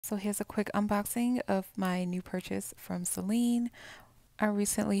So here's a quick unboxing of my new purchase from Celine. I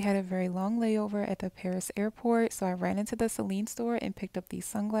recently had a very long layover at the Paris airport, so I ran into the Celine store and picked up these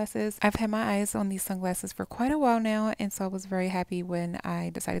sunglasses. I've had my eyes on these sunglasses for quite a while now, and so I was very happy when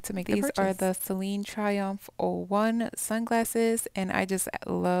I decided to make the purchase. These are the Celine Triomphe 01 sunglasses, and I just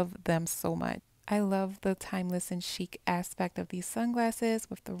love them so much. I love the timeless and chic aspect of these sunglasses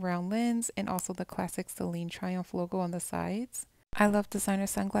with the round lens and also the classic Celine Triomphe logo on the sides. I love designer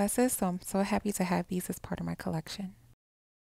sunglasses, so I'm so happy to have these as part of my collection.